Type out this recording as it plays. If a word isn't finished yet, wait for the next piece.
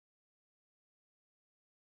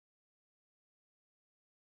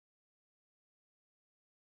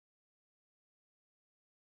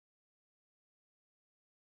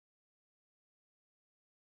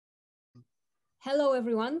Hello,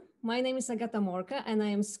 everyone. My name is Agata Morka, and I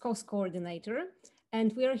am SCOSS coordinator.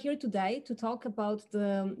 And we are here today to talk about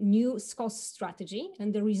the new SCOSS strategy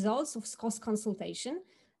and the results of SCOSS consultation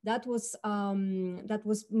that was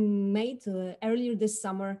made earlier this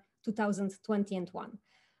summer, 2021.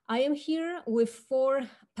 I am here with 4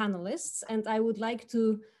 panelists, and I would like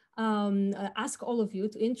to ask all of you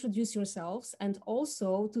to introduce yourselves and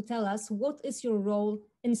also to tell us what is your role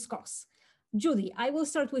in SCOSS. Judy, I will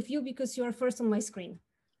start with you because you are first on my screen.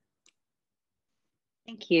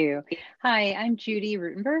 Thank you. Hi, I'm Judy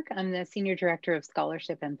Ruttenberg. I'm the Senior Director of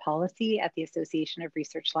Scholarship and Policy at the Association of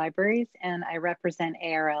Research Libraries, and I represent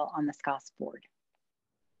ARL on the SCOSS Board.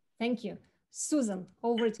 Thank you. Susan,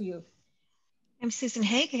 over to you. I'm Susan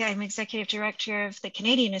Haigh. I'm Executive Director of the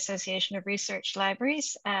Canadian Association of Research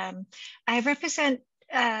Libraries. I represent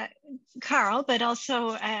Carl, but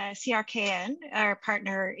also CRKN, our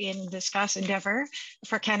partner in the SCOSS endeavor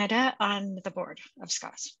for Canada, on the board of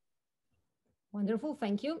SCOSS. Wonderful,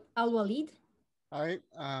 thank you. Alwaleed. Hi,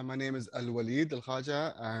 my name is Alwaleed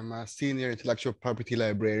Alkhaja. I'm a Senior Intellectual Property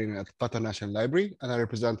Librarian at Qatar National Library, and I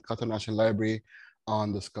represent Qatar National Library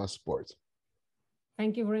on the SCOSS Board.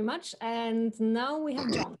 Thank you very much. And now we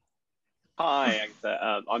have John. Hi,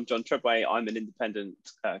 Agatha. I'm John Treadway. I'm an independent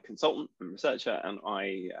consultant and researcher, and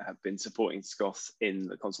I have been supporting SCOSS in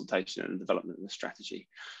the consultation and development of the strategy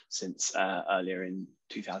since earlier in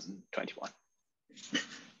 2021.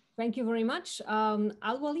 Thank you very much.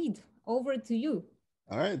 Alwaleed, over to you.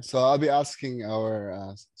 All right, so I'll be asking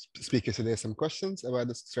our speakers today some questions about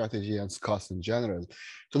the strategy and SCOSS in general.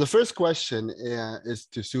 So the first question is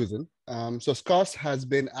to Susan. So SCOSS has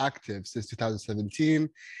been active since 2017.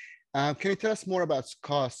 Can you tell us more about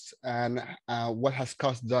SCOSS and what has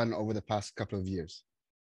SCOSS done over the past couple of years?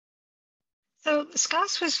 So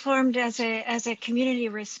SCOSS was formed as a community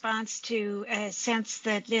response to a sense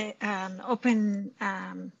that the open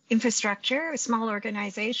infrastructure, small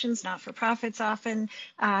organizations, not-for-profits often,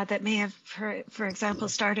 that may have, for example,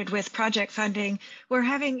 started with project funding, were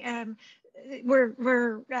having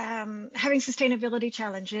having sustainability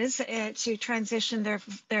challenges to transition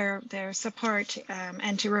their support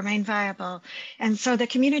and to remain viable. And so the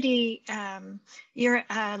community,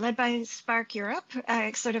 led by Spark Europe,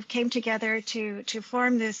 sort of came together to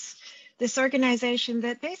form this organization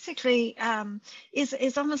that basically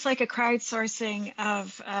is almost like a crowdsourcing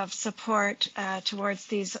of support towards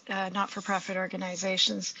these not-for-profit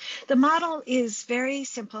organizations. The model is very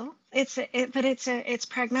simple. But it's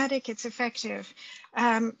pragmatic. It's effective.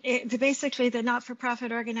 Basically, the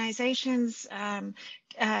not-for-profit organizations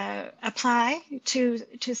apply to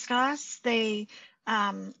SCOSS. They're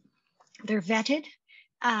vetted.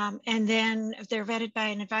 And then they're vetted by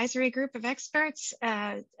an advisory group of experts.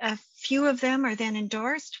 A few of them are then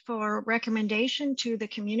endorsed for recommendation to the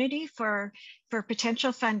community for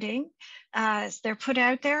potential funding. They're put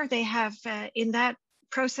out there. They have, in that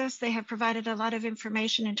process, they have provided a lot of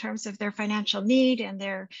information in terms of their financial need and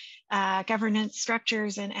their governance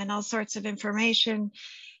structures and all sorts of information.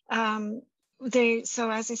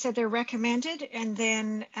 So as I said, they're recommended, and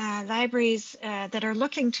then libraries that are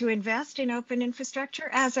looking to invest in open infrastructure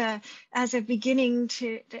as a beginning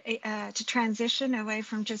to transition away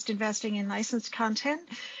from just investing in licensed content,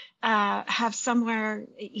 have somewhere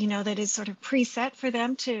that is sort of preset for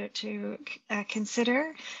them to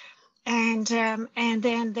consider. And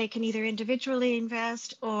then they can either individually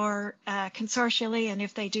invest or consortially, and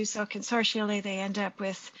if they do so consortially, they end up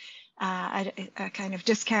with a kind of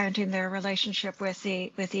discount in their relationship with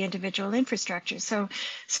the individual infrastructure. So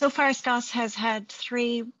far, SCOSS has had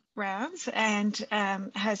 3 rounds and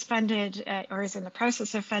has funded or is in the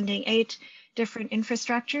process of funding 8 different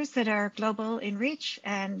infrastructures that are global in reach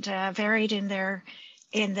and varied in their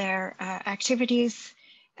activities.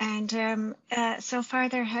 And so far,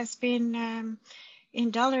 there has been, in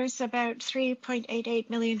dollars, about $3.88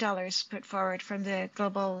 million put forward from the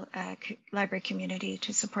global library community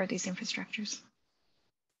to support these infrastructures.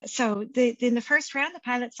 So in the first round, the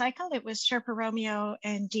pilot cycle, it was Sherpa Romeo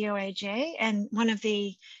and DOAJ. And one of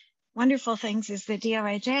the wonderful things is the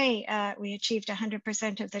DOAJ, we achieved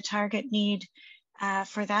 100% of the target need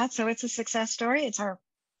for that. So it's a success story. It's our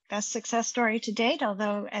best success story to date,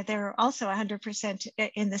 although they're also 100%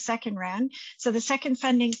 in the second round. So the second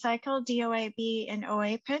funding cycle, DOAB and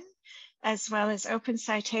OAPEN, as well as Open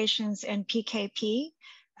Citations and PKP,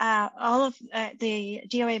 all of the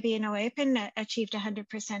DOAB and OAPEN achieved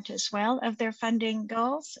 100% as well of their funding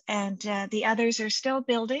goals, and the others are still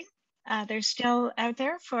building. They're still out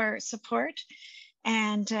there for support.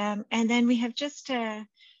 And then we have just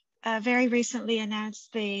very recently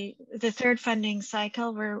announced the third funding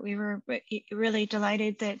cycle, where we were really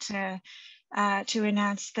delighted that to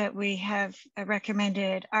announce that we have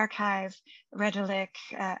recommended Archive, Ruttenberg,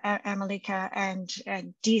 Amalika, and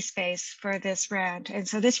DSpace for this round. And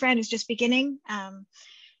so this round is just beginning.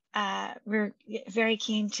 We're very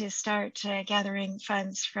keen to start gathering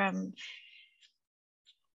funds from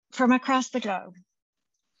across the globe.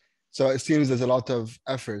 So it seems there's a lot of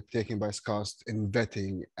effort taken by SCOSS in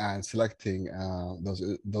vetting and selecting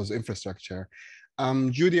those infrastructure.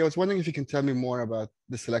 Judy, I was wondering if you can tell me more about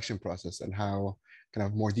the selection process and how kind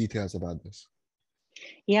of more details about this.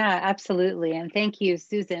 Yeah, absolutely. And thank you,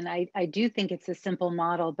 Susan. I do think it's a simple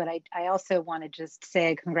model, but I also want to just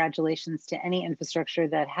say congratulations to any infrastructure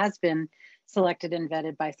that has been selected and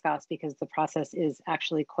vetted by SCOSS, because the process is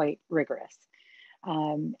actually quite rigorous.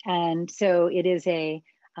 And so it is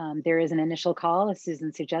there is an initial call, as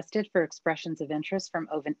Susan suggested, for expressions of interest from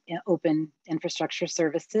open infrastructure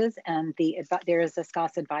services. And there is a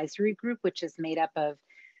SCOSS advisory group, which is made up of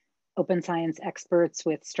open science experts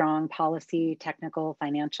with strong policy, technical,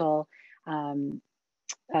 financial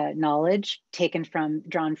knowledge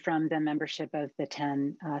drawn from the membership of the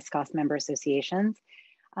 10 SCOSS member associations.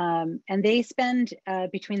 And they spend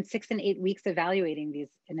between 6 and 8 weeks evaluating these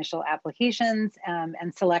initial applications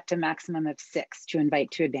and select a maximum of 6 to invite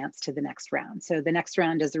to advance to the next round. So the next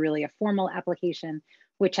round is really a formal application,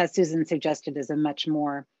 which, as Susan suggested, is there's much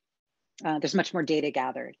more data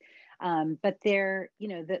gathered. But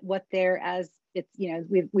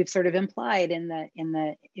we've sort of implied in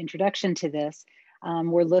the introduction to this,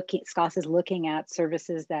 SCOSS is looking at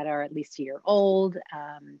services that are at least a year old,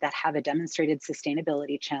 that have a demonstrated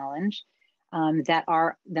sustainability challenge, that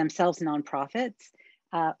are themselves nonprofits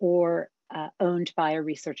or owned by a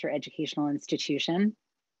research or educational institution.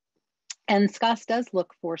 And SCOSS does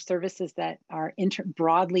look for services that are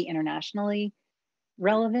broadly internationally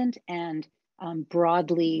relevant and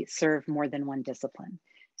broadly serve more than one discipline.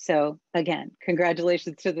 So again,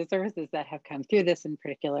 congratulations to the services that have come through this, in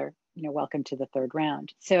particular, welcome to the third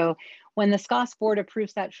round. So when the SCOSS board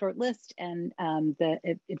approves that short list and the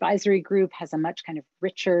advisory group has a much kind of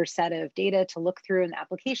richer set of data to look through in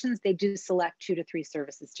applications, they do select 2 to 3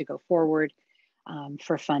 services to go forward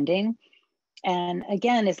for funding. And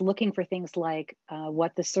again, is looking for things like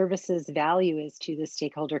what the service's value is to the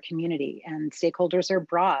stakeholder community. And stakeholders are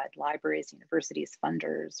broad: libraries, universities,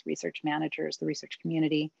 funders, research managers, the research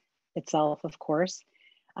community itself, of course.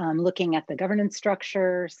 Looking at the governance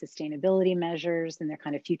structure, sustainability measures, and their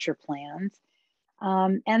kind of future plans.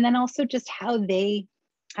 And then also just how the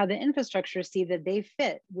infrastructure see that they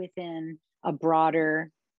fit within a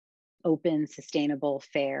broader, open, sustainable,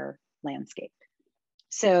 fair landscape.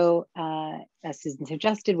 So as Susan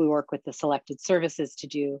suggested, we work with the selected services to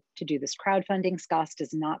do this crowdfunding. SCOSS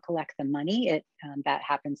does not collect the money. That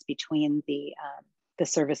happens between the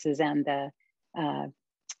services and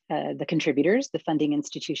the contributors, the funding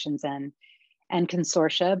institutions and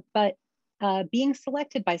consortia. But being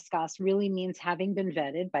selected by SCOSS really means having been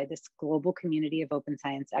vetted by this global community of open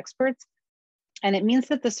science experts. And it means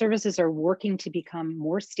that the services are working to become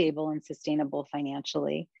more stable and sustainable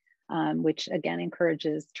financially, which again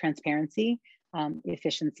encourages transparency,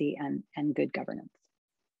 efficiency, and good governance.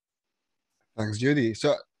 Thanks, Judy.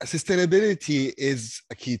 So sustainability is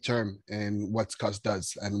a key term in what SCOSS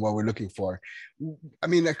does and what we're looking for. I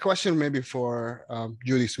mean, a question maybe for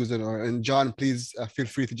Judy, Susan, and John, please feel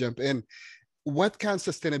free to jump in. What can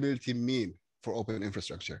sustainability mean for open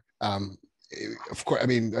infrastructure? Of course, I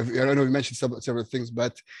mean, I don't know, we mentioned several things,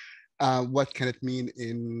 but what can it mean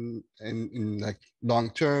in like long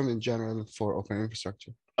term in general for open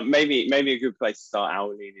infrastructure? Maybe a good place to start,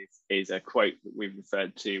 Alwaleed, is a quote that we've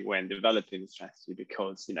referred to when developing the strategy,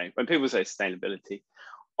 because when people say sustainability,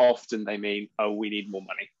 often they mean, oh, we need more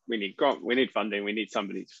money, we need grant, we need funding, we need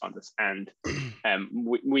somebody to fund us. And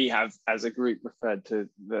we have, as a group, referred to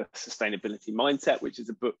the Sustainability Mindset, which is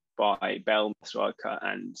a book by Bell, Masarka,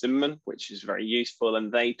 and Zimmerman, which is very useful.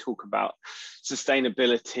 And they talk about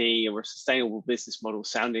sustainability or a sustainable business model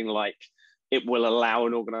sounding like it will allow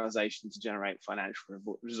an organization to generate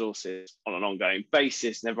financial resources on an ongoing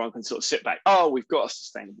basis, and everyone can sort of sit back, oh, we've got a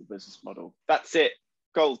sustainable business model, that's it,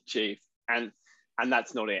 goal achieved. And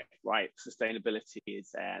that's not it, right? Sustainability is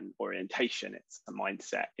an orientation, it's a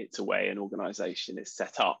mindset, it's a way an organization is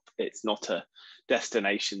set up. It's not a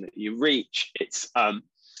destination that you reach. It's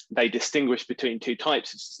they distinguish between 2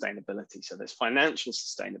 types of sustainability. So there's financial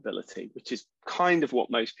sustainability, which is kind of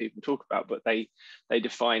what most people talk about, but they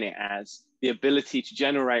define it as the ability to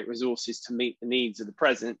generate resources to meet the needs of the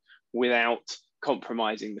present without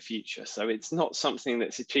compromising the future. So it's not something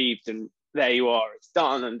that's achieved and there you are, it's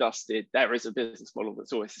done and dusted. There is a business model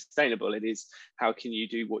that's always sustainable. It is, how can you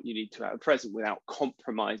do what you need to at the present without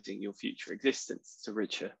compromising your future existence? It's a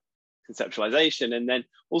richer conceptualization. And then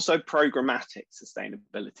also programmatic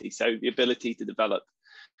sustainability. So the ability to develop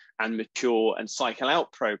and mature and cycle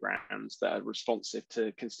out programs that are responsive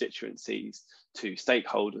to constituencies, to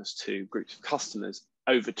stakeholders, to groups of customers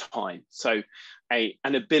over time. So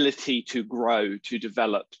an ability to grow, to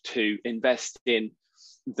develop, to invest in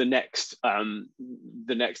the next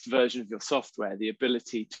version of your software, the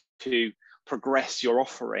ability to progress your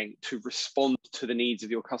offering, to respond to the needs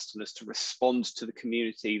of your customers, to respond to the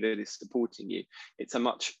community that is supporting you. It's a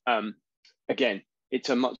much, again, it's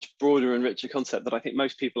a much broader and richer concept that I think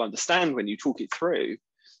most people understand when you talk it through.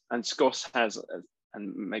 And SCOSS has,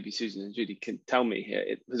 and maybe Susan and Judy can tell me here,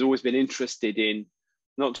 it has always been interested in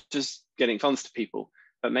not just getting funds to people,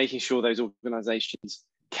 but making sure those organizations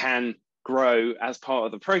can grow as part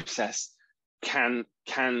of the process, can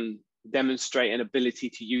demonstrate an ability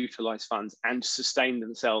to utilize funds and sustain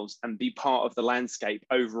themselves and be part of the landscape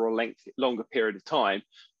over a longer period of time,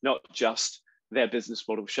 not just their business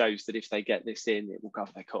model shows that if they get this in, it will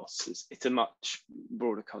cover their costs. It's a much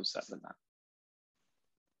broader concept than that.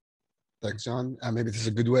 Thanks, John. Maybe this is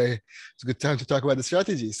a good way, it's a good time to talk about the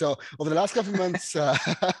strategy. So over the last couple of months,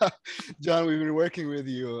 John, we've been working with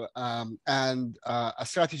you and a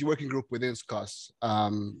strategy working group within SCOSS,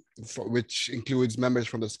 which includes members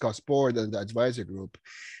from the SCOSS Board and the advisor group.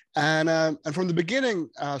 And from the beginning,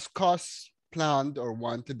 SCOSS planned or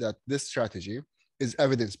wanted that this strategy is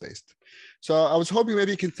evidence-based. So I was hoping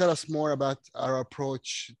maybe you can tell us more about our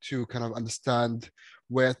approach to kind of understand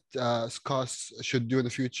what SCOSS should do in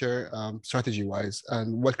the future, strategy-wise,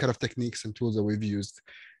 and what kind of techniques and tools that we've used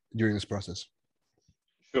during this process.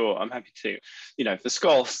 Sure, I'm happy to. You know, for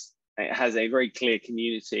SCOSS, it has a very clear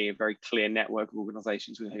community, a very clear network of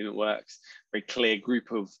organizations with whom it works, a very clear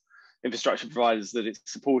group of infrastructure providers that it's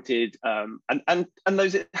supported, and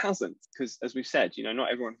those it hasn't, because as we've said, you know,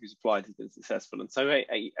 not everyone who's applied has been successful. And so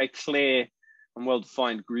a clear and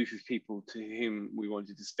well-defined group of people to whom we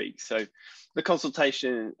wanted to speak. So the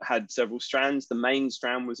consultation had several strands. The main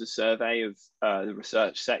strand was a survey of the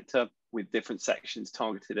research sector with different sections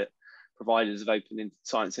targeted at providers of open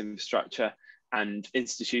science infrastructure and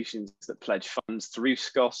institutions that pledge funds through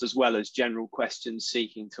SCOSS, as well as general questions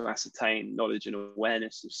seeking to ascertain knowledge and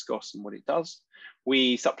awareness of SCOSS and what it does.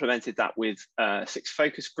 We supplemented that with 6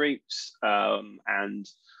 focus groups and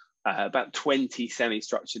about 20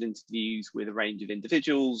 semi-structured interviews with a range of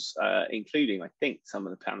individuals, including, I think, some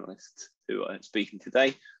of the panelists who are speaking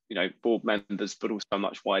today, you know, board members, but also a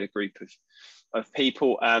much wider group of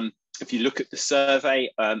people. If you look at the survey,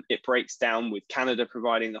 it breaks down with Canada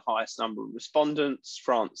providing the highest number of respondents,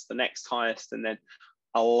 France the next highest, and then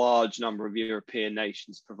a large number of European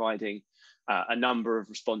nations providing a number of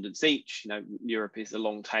respondents each. You know, Europe is a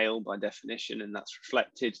long tail by definition, and that's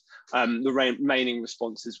reflected. The remaining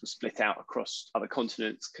responses were split out across other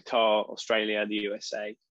continents. Qatar, Australia, the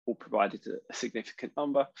USA all provided a significant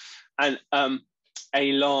number. And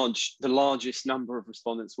the largest number of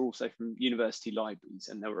respondents were also from university libraries,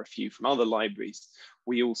 and there were a few from other libraries.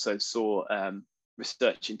 We also saw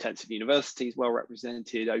research-intensive universities well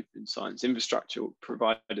represented, open science infrastructure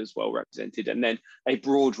providers well represented, and then a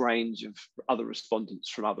broad range of other respondents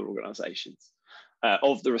from other organisations.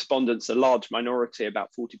 Of the respondents, a large minority, about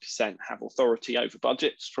 40%, have authority over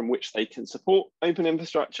budgets from which they can support open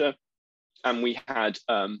infrastructure, and we had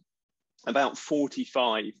about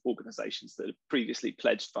 45 organisations that had previously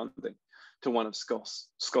pledged funding to one of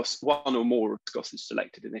SCOSS, one or more of SCOSS's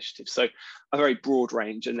selected initiatives. So a very broad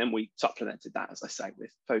range. And then we supplemented that, as I say,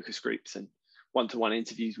 with focus groups and one-to-one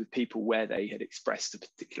interviews with people where they had expressed a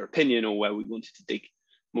particular opinion or where we wanted to dig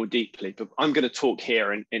more deeply. But I'm going to talk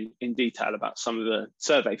here in detail about some of the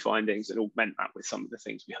survey findings and augment that with some of the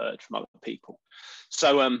things we heard from other people.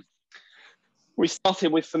 So we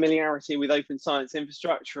started with familiarity with open science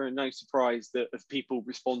infrastructure, and no surprise that of people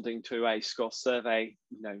responding to a SCOSS survey,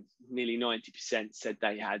 you know, nearly 90% said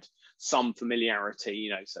they had some familiarity, you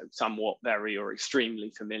know, so somewhat, very, or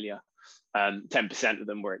extremely familiar. 10% of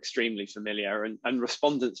them were extremely familiar, and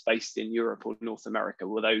respondents based in Europe or North America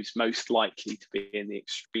were those most likely to be in the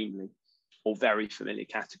extremely or very familiar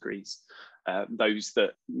categories. Those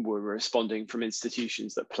that were responding from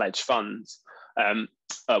institutions that pledge funds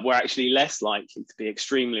were actually less likely to be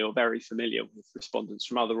extremely or very familiar with respondents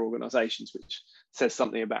from other organisations, which says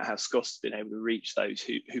something about how SCOSS has been able to reach those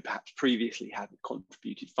who perhaps previously hadn't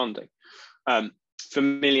contributed funding.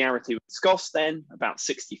 Familiarity with SCOSS then, about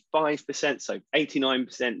 65%, so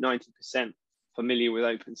 89%, 90% familiar with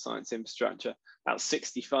open science infrastructure. About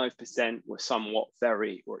 65% were somewhat,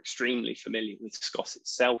 very, or extremely familiar with SCOSS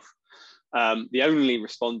itself. The only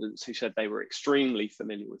respondents who said they were extremely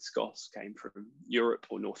familiar with SCOSS came from Europe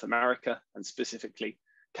or North America, and specifically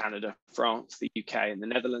Canada, France, the UK, and the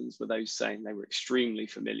Netherlands were those saying they were extremely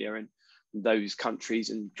familiar. And those countries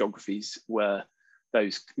and geographies were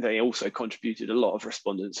those, they also contributed a lot of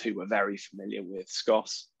respondents who were very familiar with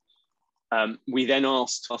SCOSS. We then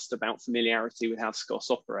asked about familiarity with how SCOSS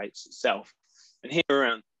operates itself. And here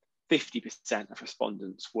around 50% of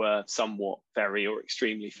respondents were somewhat, very, or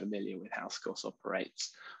extremely familiar with how SCOSS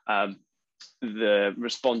operates. The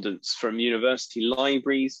respondents from university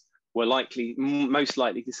libraries were most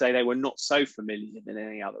likely to say they were not so familiar than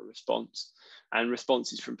any other response. And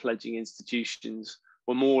responses from pledging institutions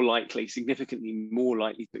were more likely, significantly more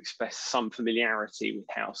likely to express some familiarity with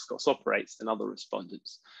how SCOSS operates than other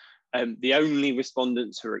respondents. The only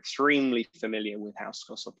respondents who are extremely familiar with how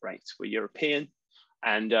SCOSS operates were European,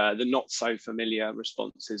 and the not so familiar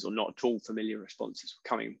responses, or not at all familiar responses, were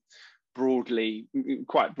coming broadly,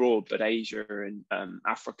 quite broad, but Asia and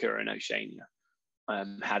Africa and Oceania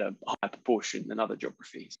had a higher proportion than other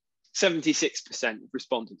geographies. 76% of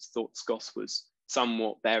respondents thought SCOSS was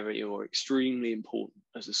somewhat, very, or extremely important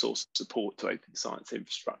as a source of support to open science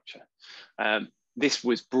infrastructure. This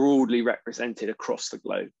was broadly represented across the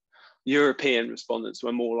globe. European respondents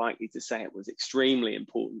were more likely to say it was extremely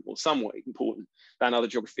important or somewhat important than other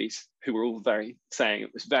geographies, who were all saying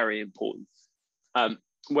it was very important.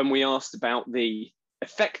 When we asked about the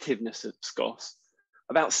effectiveness of SCOSS,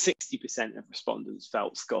 about 60% of respondents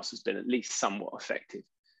felt SCOSS has been at least somewhat effective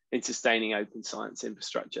in sustaining open science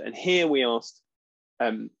infrastructure. And here we asked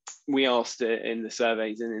in the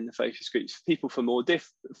surveys and in the focus groups, people for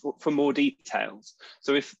more details.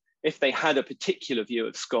 So if they had a particular view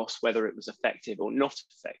of SCOSS, whether it was effective or not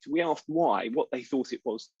effective, we asked why, what they thought it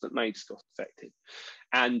was that made SCOSS effective.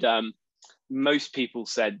 And most people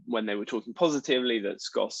said, when they were talking positively, that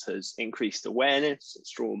SCOSS has increased awareness,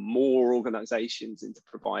 it's drawn more organizations into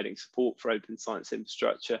providing support for open science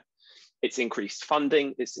infrastructure. It's increased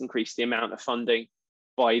funding, it's increased the amount of funding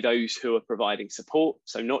by those who are providing support.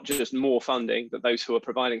 So not just more funding, but those who are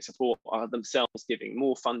providing support are themselves giving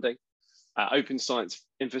more funding. Open science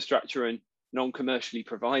infrastructure and non-commercially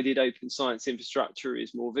provided open science infrastructure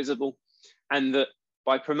is more visible, and that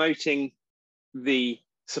by promoting the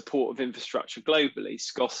support of infrastructure globally,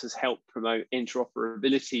 SCOSS has helped promote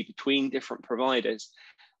interoperability between different providers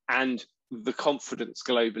and the confidence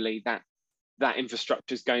globally that that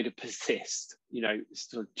infrastructure is going to persist,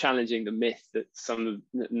 sort of challenging the myth that some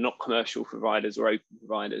not commercial providers or open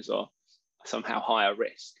providers are somehow higher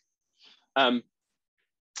risk.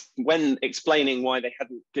 When explaining why they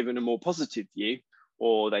hadn't given a more positive view,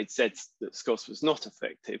 or they'd said that SCOSS was not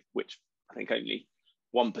effective, which I think only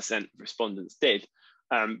 1% of respondents did,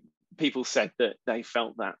 people said that they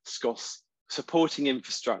felt that SCOSS supporting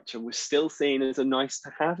infrastructure was still seen as a nice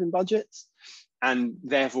to have in budgets, and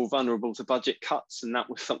therefore vulnerable to budget cuts, and that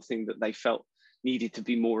was something that they felt needed to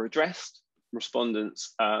be more addressed.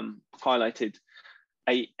 Respondents highlighted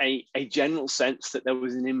a general sense that there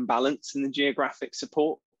was an imbalance in the geographic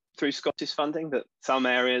support through SCOSS's funding, that some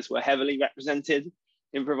areas were heavily represented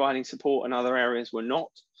in providing support and other areas were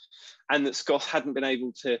not, and that SCOSS hadn't been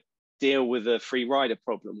able to deal with a free rider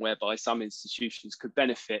problem whereby some institutions could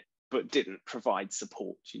benefit but didn't provide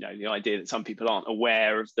support. The idea that some people aren't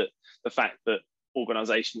aware of the fact that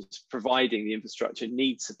organizations providing the infrastructure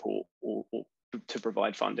need support or to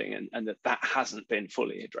provide funding, and that hasn't been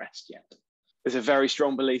fully addressed yet. There's a very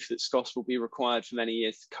strong belief that SCOSS will be required for many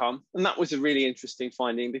years to come. And that was a really interesting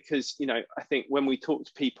finding because, I think when we talk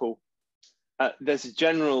to people, there's a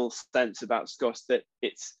general sense about SCOSS that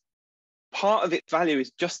it's part of its value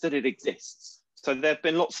is just that it exists. So there have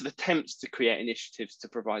been lots of attempts to create initiatives to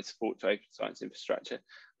provide support to open science infrastructure,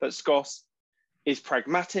 but SCOSS is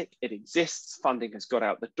pragmatic, it exists, funding has got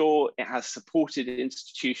out the door, it has supported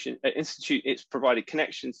it's provided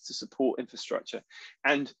connections to support infrastructure.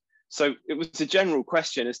 And so it was a general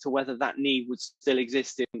question as to whether that need would still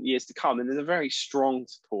exist in years to come. And there's a very strong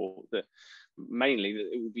support that mainly that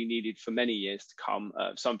it would be needed for many years to come.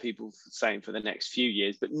 Some people saying for the next few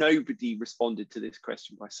years, but nobody responded to this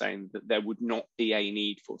question by saying that there would not be a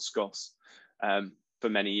need for SCOSS for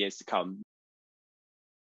many years to come.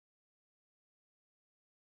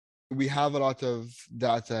 We have a lot of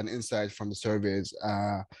data and insight from the surveys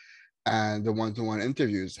and the one-to-one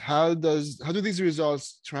interviews. How do these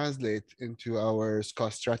results translate into our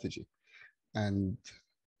SCOSS strategy? And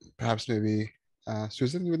perhaps maybe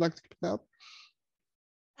Susan, you would like to pick it up?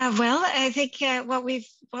 Well, I think what we've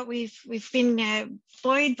been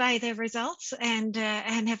buoyed by the results and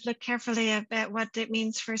have looked carefully at what it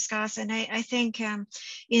means for SCOSS. And I think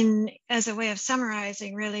as a way of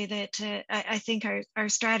summarizing, really, that I think our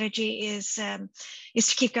strategy is to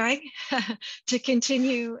keep going, to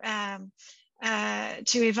continue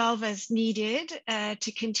to evolve as needed,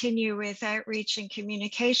 to continue with outreach and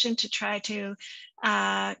communication, to try to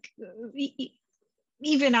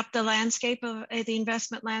even up the landscape of the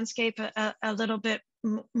investment landscape a little bit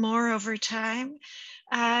more over time,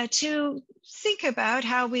 to think about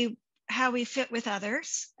how we fit with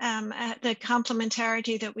others, the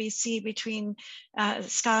complementarity that we see between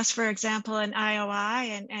SCOSS, for example, and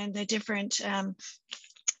IOI, and the different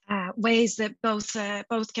ways that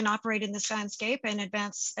both can operate in this landscape and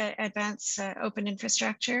advance open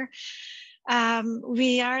infrastructure.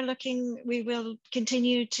 We will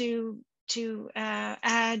continue to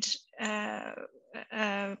add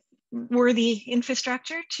worthy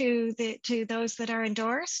infrastructure to those that are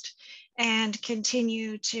endorsed, and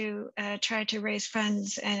continue to try to raise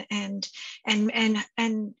funds and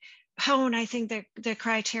hone, I think, the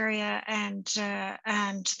criteria and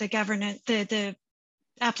the governance, the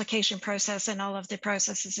application process, and all of the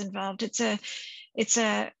processes involved. It's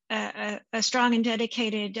a strong and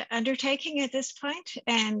dedicated undertaking at this point,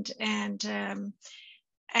 and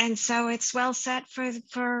so it's well set for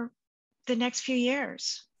the next few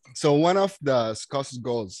years. So one of the SCOSS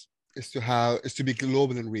goals is to be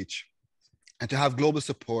global in reach, and to have global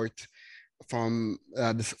support from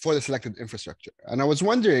for the selected infrastructure. And I was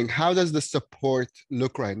wondering, how does the support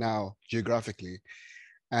look right now geographically?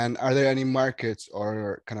 And are there any markets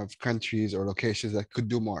or kind of countries or locations that could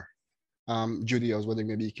do more? Judy, I was wondering,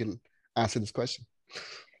 maybe you can answer this question.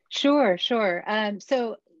 Sure.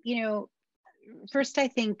 So, first, I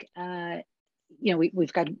think,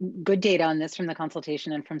 we've got good data on this from the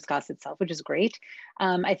consultation and from SCOSS itself, which is great.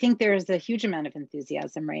 I think there's a huge amount of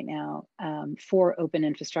enthusiasm right now for open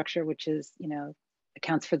infrastructure, which is,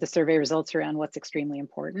 accounts for the survey results around what's extremely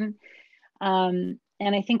important. And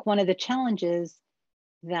I think one of the challenges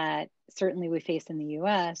that certainly we face in the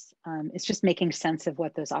US is just making sense of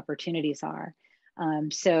what those opportunities are.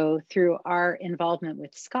 So through our involvement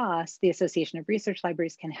with SCOSS, the Association of Research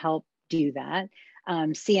Libraries can help do that.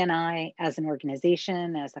 CNI as an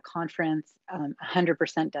organization, as a conference,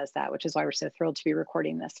 100% does that, which is why we're so thrilled to be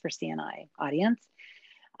recording this for CNI audience.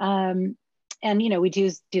 And we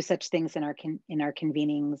do such things in our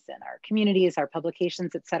convenings, in our communities, our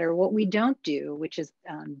publications, et cetera. What we don't do, which is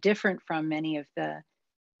different from many of the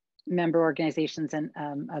member organizations and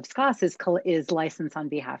of SCOSS, is license on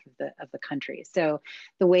behalf of the country. So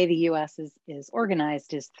the way the US is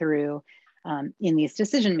organized is through, in these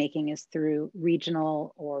decision making, is through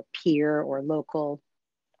regional or peer or local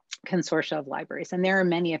consortia of libraries. And there are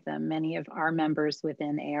many of them. Many of our members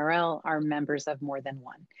within ARL are members of more than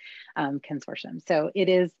one consortium. So it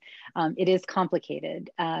is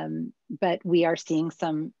complicated, but we are seeing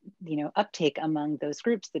some, uptake among those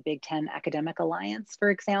groups. The Big Ten Academic Alliance,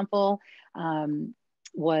 for example,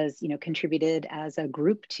 was, contributed as a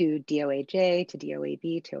group to DOAJ, to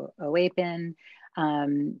DOAB, to OAPN.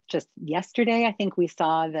 Just yesterday, I think we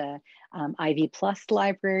saw the Ivy Plus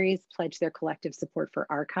libraries pledge their collective support for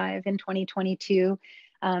archive in 2022.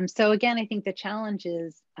 So again, I think the challenge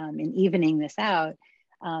is in evening this out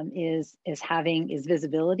is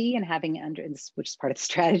visibility, and having which is part of the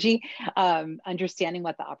strategy, understanding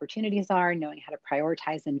what the opportunities are, knowing how to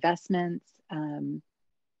prioritize investments.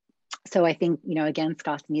 So I think, again,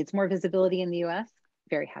 SCOSS needs more visibility in the US.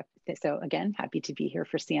 Very happy. So again, happy to be here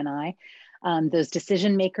for CNI. Those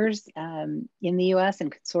decision makers in the US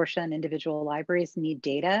and consortia and individual libraries need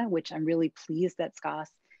data, which I'm really pleased that SCOSS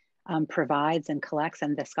provides and collects,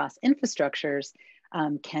 and the SCOSS infrastructures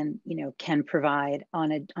can provide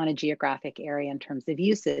on a geographic area in terms of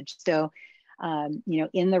usage. So,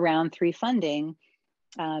 in the round 3 funding,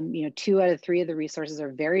 2 out of 3 of the resources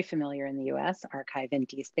are very familiar in the US, archive and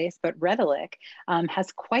DSpace, but Ruttenberg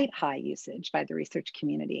has quite high usage by the research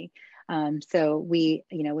community. So we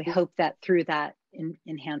hope that through that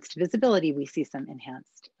enhanced visibility, we see some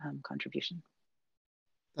enhanced contribution.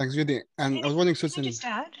 Thanks, Judy. And I was wondering, Susan. Can I just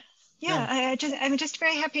add? Yeah, I'm just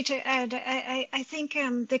very happy to add. I think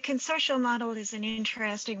the consortial model is an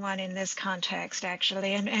interesting one in this context,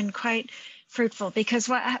 actually, and quite fruitful, because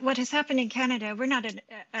what has happened in Canada, we're not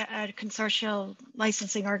a consortial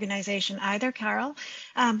licensing organization either, Carol,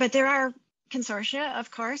 but there are consortia,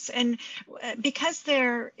 of course, and because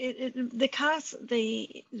what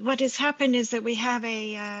has happened is that we have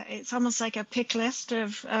it's almost like a pick list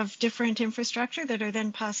of different infrastructure that are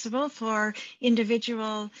then possible for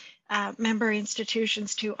individual member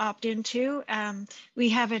institutions to opt into. We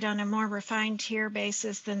have it on a more refined tier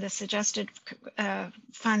basis than the suggested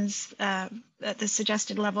funds, the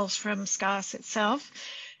suggested levels from SCOSS itself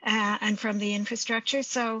and from the infrastructure.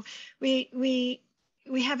 So we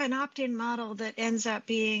have an opt-in model that ends up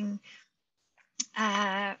being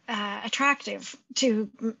attractive to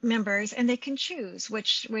members, and they can choose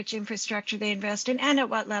which infrastructure they invest in and at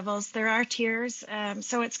what levels. There are tiers,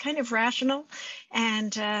 so it's kind of rational,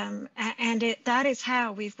 and that is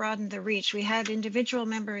how we've broadened the reach. We had individual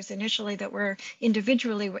members initially that were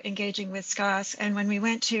individually engaging with SCOSS, and when we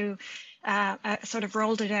went to sort of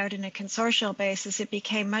rolled it out in a consortial basis, it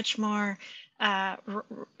became much more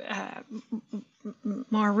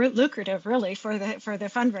more lucrative, really, for the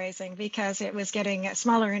fundraising, because it was getting a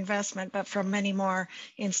smaller investment, but from many more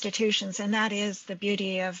institutions. And that is the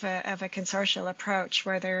beauty of a consortial approach,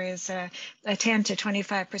 where there is a 10 to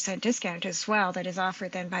 25% discount as well that is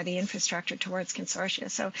offered then by the infrastructure towards consortia.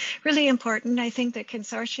 So really important. I think that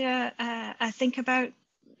consortia think about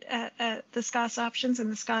the SCOSS options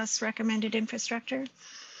and the SCOSS recommended infrastructure.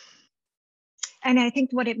 And I think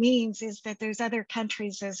what it means is that there's other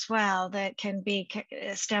countries as well that can be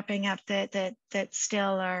stepping up that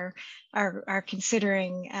still are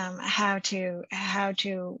considering how to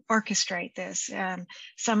orchestrate this.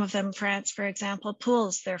 Some of them, France, for example,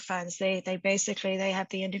 pools their funds. They basically have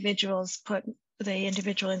the individual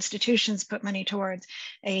institutions put money towards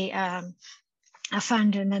a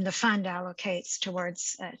fund, and then the fund allocates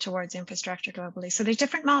towards infrastructure globally. So there's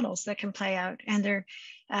different models that can play out, and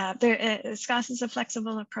SCOSS is a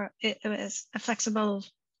flexible approach. It is a flexible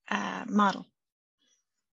model.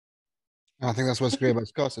 I think that's what's great about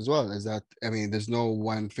SCOSS as well, is that, I mean, there's no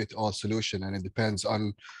one fit all solution, and it depends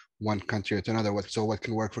on one country to another. So what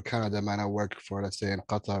can work for Canada might not work for, let's say, in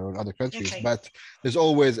Qatar or other countries. Okay. But there's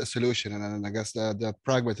always a solution, and I guess the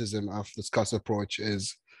pragmatism of the SCOSS approach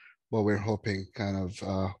is what we're hoping kind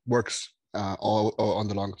of works all on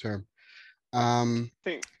the long term.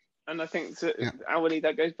 I think Alwaleed,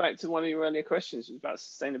 that goes back to one of your earlier questions about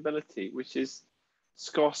sustainability, which is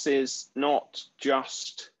SCOSS is not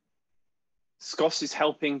just, SCOSS is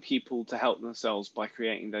helping people to help themselves by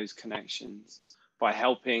creating those connections, by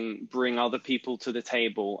helping bring other people to the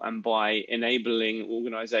table, and by enabling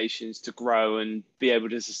organizations to grow and be able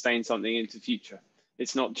to sustain something into the future.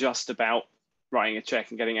 It's not just about writing a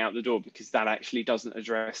check and getting out the door, because that actually doesn't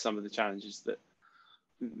address some of the challenges that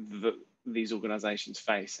these organizations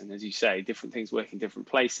face. And as you say, different things work in different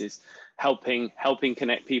places. Helping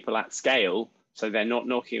connect people at scale, so they're not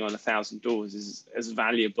knocking on 1,000 doors, is as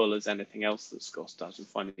valuable as anything else that SCOSS does, and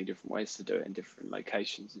finding different ways to do it in different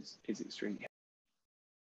locations is extremely helpful.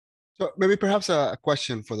 So maybe perhaps a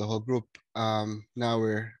question for the whole group. Now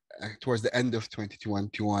we're towards the end of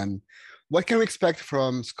 2021. What can we expect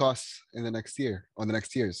from SCOSS in the next year, or the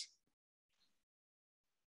next years?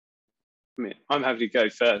 I mean, I'm happy to go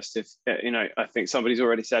first. If I think somebody's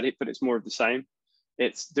already said it, but it's more of the same.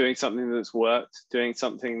 It's doing something that's worked, doing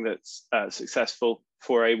something that's successful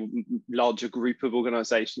for a larger group of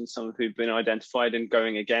organizations, some of who've been identified, and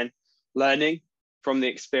going again, learning from the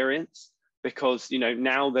experience, because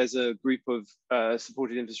now there's a group of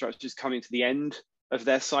supported infrastructures coming to the end of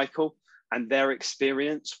their cycle, and their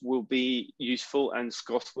experience will be useful, and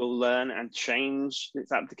SCOSS will learn and change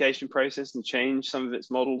its application process and change some of its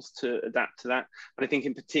models to adapt to that. And I think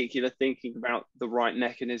in particular, thinking about the right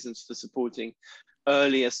mechanisms for supporting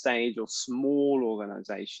earlier stage or small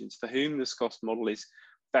organizations for whom the SCOSS model is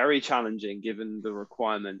very challenging, given the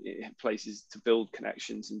requirement it places to build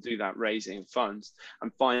connections and do that raising of funds,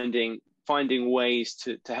 and finding ways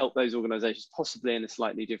to help those organizations, possibly in a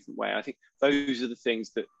slightly different way. I think those are the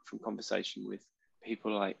things that, from conversation with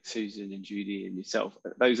people like Susan and Judy and yourself,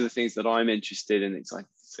 those are the things that I'm interested in and excited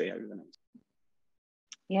to see over the next.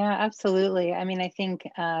 Yeah, absolutely. I mean, I think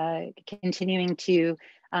continuing to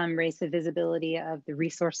raise the visibility of the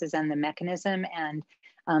resources and the mechanism, and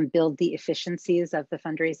build the efficiencies of the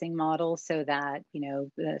fundraising model, so that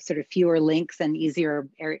the sort of fewer links and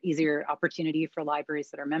easier opportunity for libraries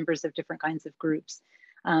that are members of different kinds of groups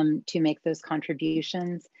to make those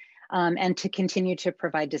contributions, and to continue to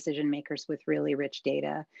provide decision makers with really rich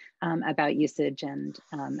data about usage and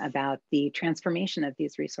about the transformation of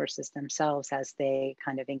these resources themselves as they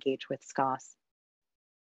kind of engage with SCOSS.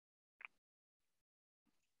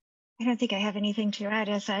 I don't think I have anything to add,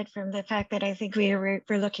 aside from the fact that I think we're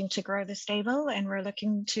looking to grow the stable, and we're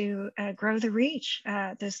looking to grow the reach.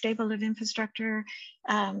 The stable of infrastructure,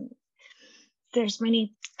 there's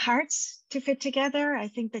many parts to fit together. I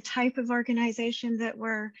think the type of organization that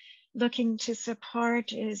we're looking to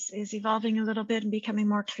support is evolving a little bit and becoming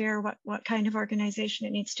more clear what kind of organization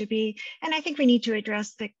it needs to be. And I think we need to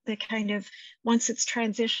address the kind of, once it's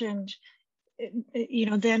transitioned, you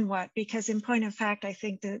know, then what? Because in point of fact, I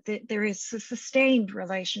think that there is a sustained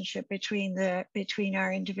relationship between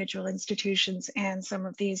our individual institutions and some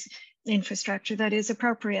of these infrastructure that is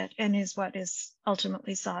appropriate and is what is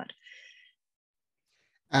ultimately sought.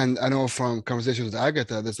 And I know from conversations with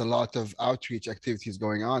Agatha, there's a lot of outreach activities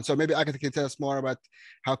going on. So maybe Agatha can tell us more about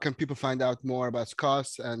how can people find out more about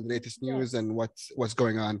SCOSS and the latest news and what's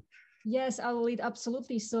going on. Yes, Alwaleed,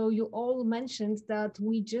 absolutely. So you all mentioned that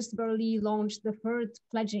we just barely launched the third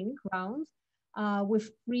pledging round with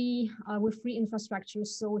free infrastructures.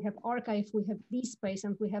 So we have Archive, we have DSpace,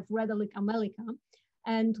 and we have Ruttenberg America.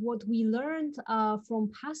 And what we learned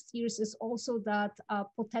from past years is also that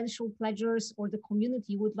potential pledgers or the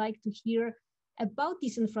community would like to hear about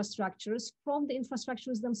these infrastructures from the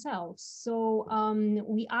infrastructures themselves. So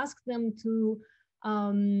we asked them to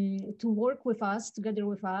work with us, together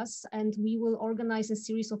with us, and we will organize a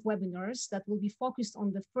series of webinars that will be focused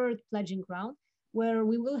on the third pledging round, where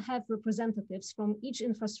we will have representatives from each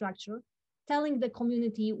infrastructure telling the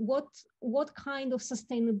community what kind of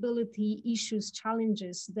sustainability issues,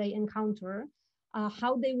 challenges they encounter,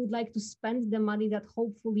 how they would like to spend the money that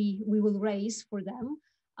hopefully we will raise for them.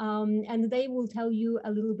 And they will tell you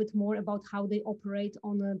a little bit more about how they operate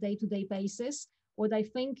on a day-to-day basis. What I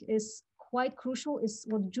think is quite crucial is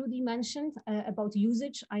what Judy mentioned about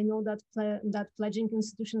usage. I know that that pledging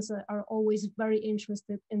institutions are always very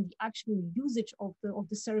interested in the actual usage of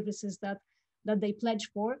the services that they pledge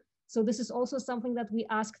for. So this is also something that we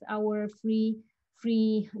asked our free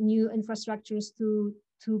new infrastructures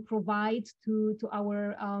to provide to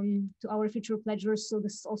our future pledgers. So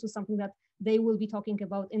this is also something that they will be talking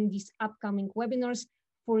about in these upcoming webinars.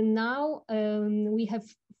 For now, we have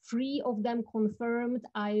 3 of them confirmed.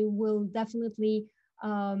 I will definitely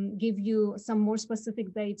give you some more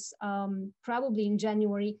specific dates, probably in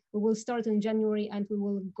January. We will start in January and we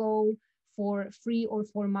will go for 3 or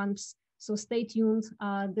 4 months. So stay tuned.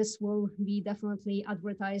 This will be definitely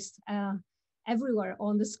advertised everywhere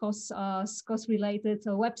on the SCOSS related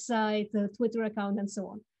website, Twitter account, and so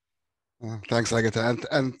on. Thanks, Agatha.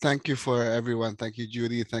 And thank you for everyone. Thank you,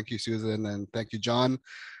 Judy. Thank you, Susan. And thank you, John,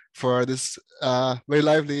 for this very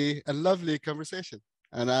lively and lovely conversation.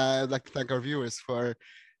 And I'd like to thank our viewers for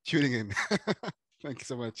tuning in. Thank you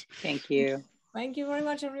so much. Thank you. Thank you very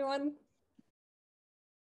much, everyone.